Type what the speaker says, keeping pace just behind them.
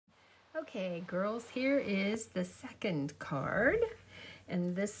Okay, girls, here is the second card,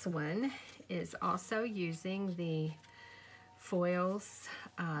 and this one is also using the Foils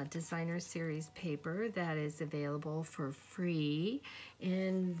Designer Series paper that is available for free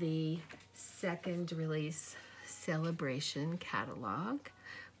in the second release celebration catalog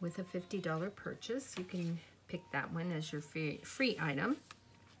with a $50 purchase. You can pick that one as your free item.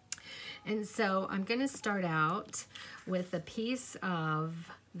 And so I'm going to start out with a piece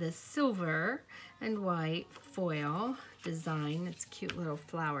of the silver and white foil design. It's a cute little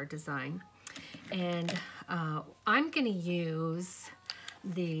flower design. And I'm going to use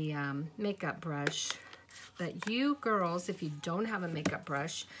the makeup brush. But you girls, if you don't have a makeup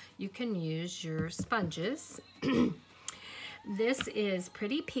brush, you can use your sponges. This is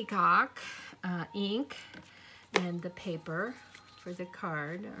Pretty Peacock ink, and the paper for the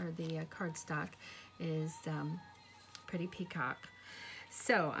card, or the cardstock, is Pretty Peacock.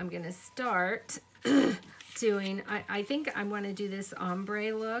 So I'm going to start doing, I think I want to do this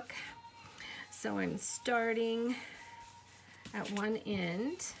ombre look. So I'm starting at one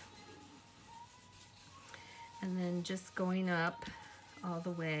end and then just going up all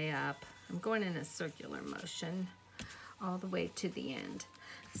the way up. I'm going in a circular motion all the way to the end.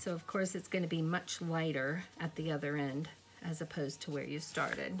 So of course it's going to be much lighter at the other end as opposed to where you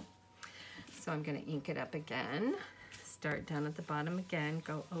started. So I'm going to ink it up again, start down at the bottom again,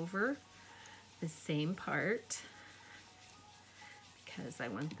 go over the same part because I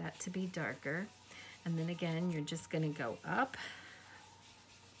want that to be darker. And then again, you're just going to go up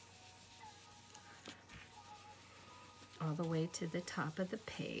all the way to the top of the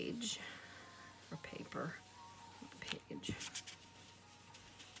page, or paper, page.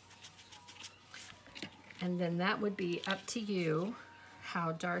 And then that would be up to you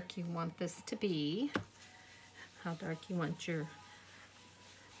how dark you want this to be, how dark you want your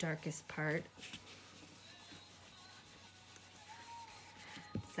darkest part.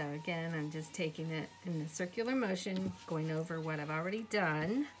 So again, I'm just taking it in a circular motion, going over what I've already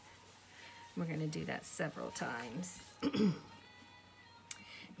done. We're going to do that several times. Ink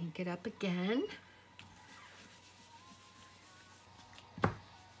it up again.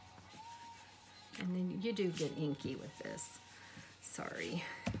 And then you do get inky with this, sorry.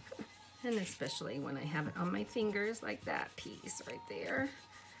 And especially when I have it on my fingers like that piece right there.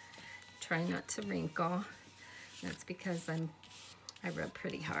 Try not to wrinkle. That's because I rub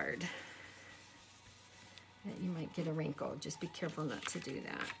pretty hard. And you might get a wrinkle. Just be careful not to do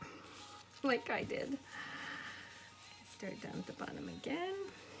that, like I did. Start down at the bottom again.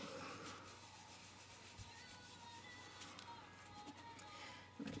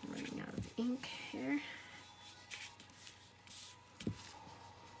 I'm running out of ink here.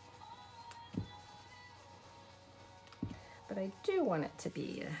 But I do want it to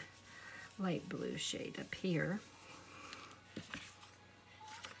be a light blue shade up here.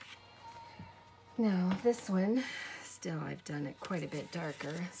 Now this one, still I've done it quite a bit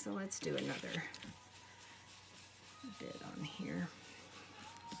darker, so let's do another bit on here.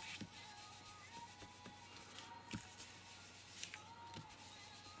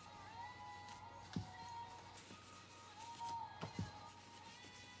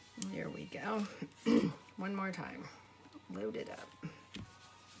 There we go. One more time. Load it up.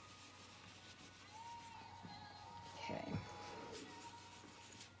 Okay.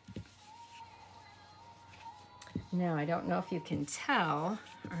 Now, I don't know if you can tell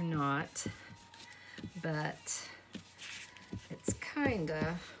or not, but it's kind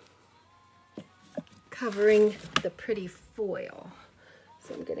of covering the pretty foil.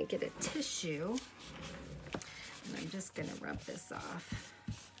 So I'm going to get a tissue, and I'm just going to rub this off.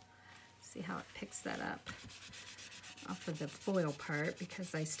 See how it picks that up off of the foil part,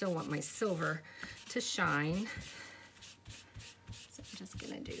 because I still want my silver to shine. So I'm just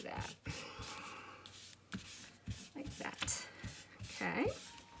going to do that. Like that. Okay.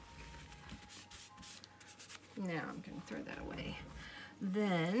 Now I'm going to throw that away.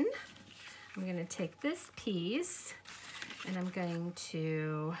 Then I'm going to take this piece and I'm going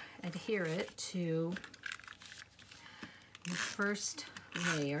to adhere it to the first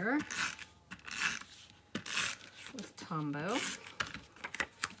layer with Tombow.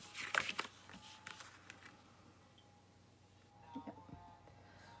 Yep.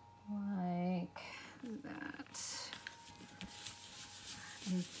 Like that.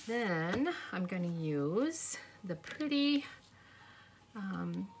 And then I'm going to use the pretty,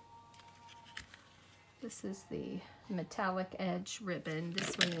 this is the metallic edge ribbon.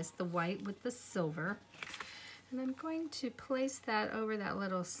 This one is the white with the silver. And I'm going to place that over that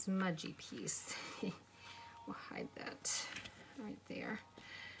little smudgy piece. We'll hide that right there.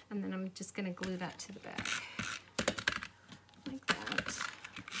 And then I'm just going to glue that to the back. Like that.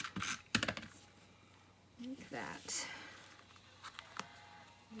 Like that.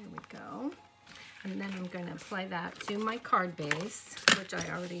 There we go. And then I'm going to apply that to my card base, which I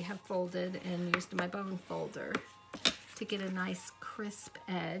already have folded and used my bone folder to get a nice crisp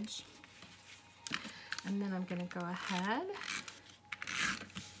edge. And then I'm going to go ahead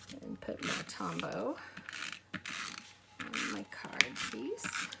and put my Tombow on my card piece.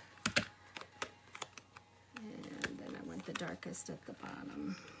 And then I want the darkest at the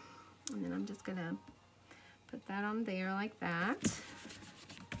bottom. And then I'm just going to put that on there like that.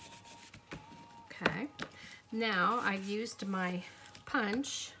 Okay. Now I've used my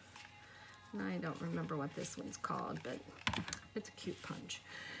punch. And I don't remember what this one's called, but it's a cute punch.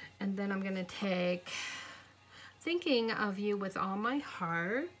 And then I'm going to take Thinking of You with All My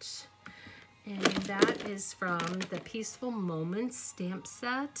Heart. And that is from the Peaceful Moments stamp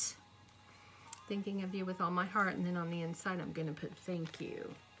set. Thinking of You with All My Heart. And then on the inside, I'm going to put Thank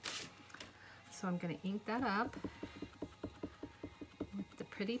You. So I'm going to ink that up with the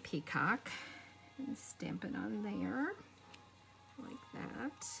pretty peacock and stamp it on there like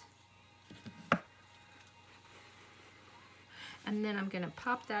that. And then I'm going to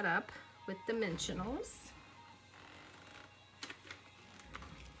pop that up with dimensionals.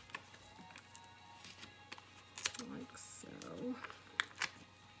 Like so.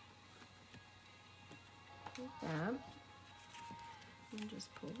 Like that. And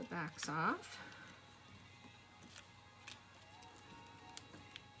just pull the backs off.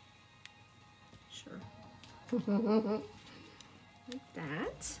 Sure. Like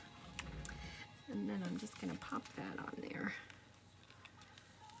that. And then I'm just going to pop that on there.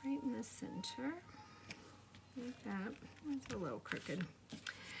 Right in the center. Like that. It's a little crooked.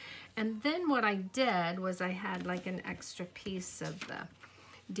 And then what I did was I had like an extra piece of the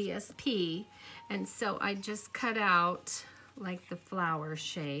DSP. And so I just cut out like the flower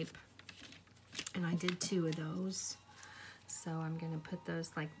shape. And I did 2 of those. So I'm going to put those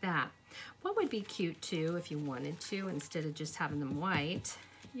like that. What would be cute too if you wanted to, instead of just having them white,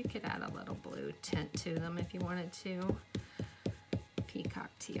 you could add a little blue tint to them if you wanted to. Peacock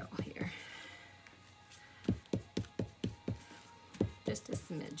teal here. Just a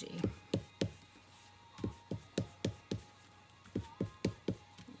smidgy.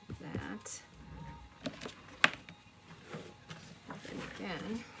 Like that. And then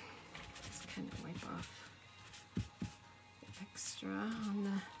again, just kind of wipe off the extra on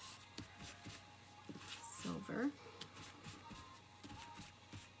the silver.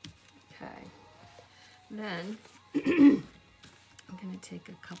 Okay. Then I'm going to take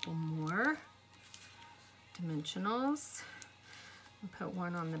a couple more dimensionals and put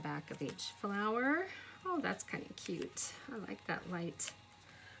one on the back of each flower. Oh, that's kind of cute. I like that light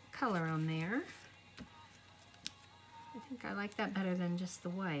color on there. I think I like that better than just the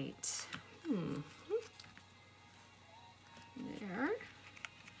white. There.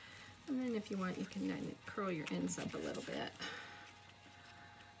 And then if you want, you can kind of curl your ends up a little bit.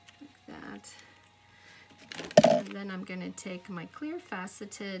 Like that. And then I'm going to take my clear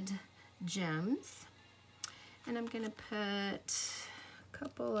faceted gems and I'm going to put a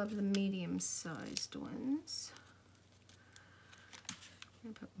couple of the medium-sized ones.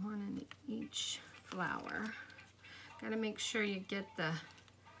 I'm going to put one in each flower. Got to make sure you get the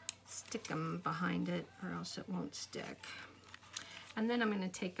stick-em behind it or else it won't stick. And then I'm going to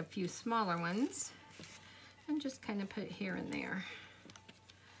take a few smaller ones and just kind of put here and there,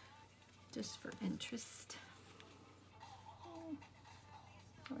 just for interest. Oh,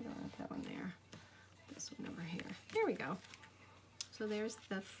 I don't want that one there. This one over here. There we go. So there's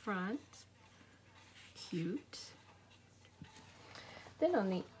the front. Cute. Then on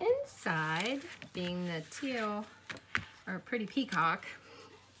the inside, being the teal, or pretty peacock,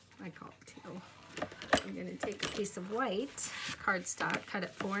 I call it teal, I'm going to take a piece of white cardstock, cut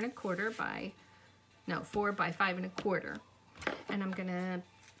it 4 1/4 by, no, 4 by 5 1/4. And I'm going to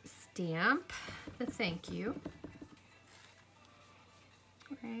stamp the thank you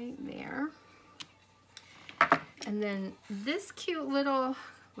right there. And then this cute little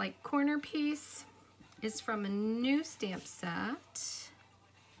like corner piece is from a new stamp set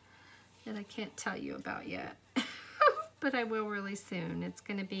that I can't tell you about yet, but I will really soon. It's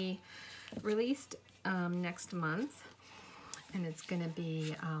going to be released next month, and it's going to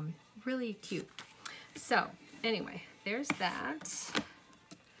be really cute. So anyway, there's that.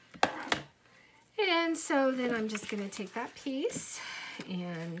 And so then I'm just going to take that piece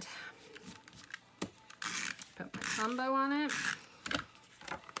and put my Tombow on it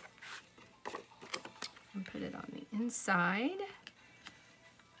and put it on the inside.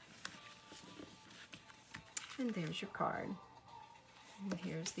 And there's your card. And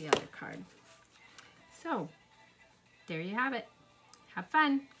here's the other card. So, there you have it. Have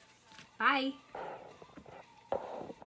fun. Bye.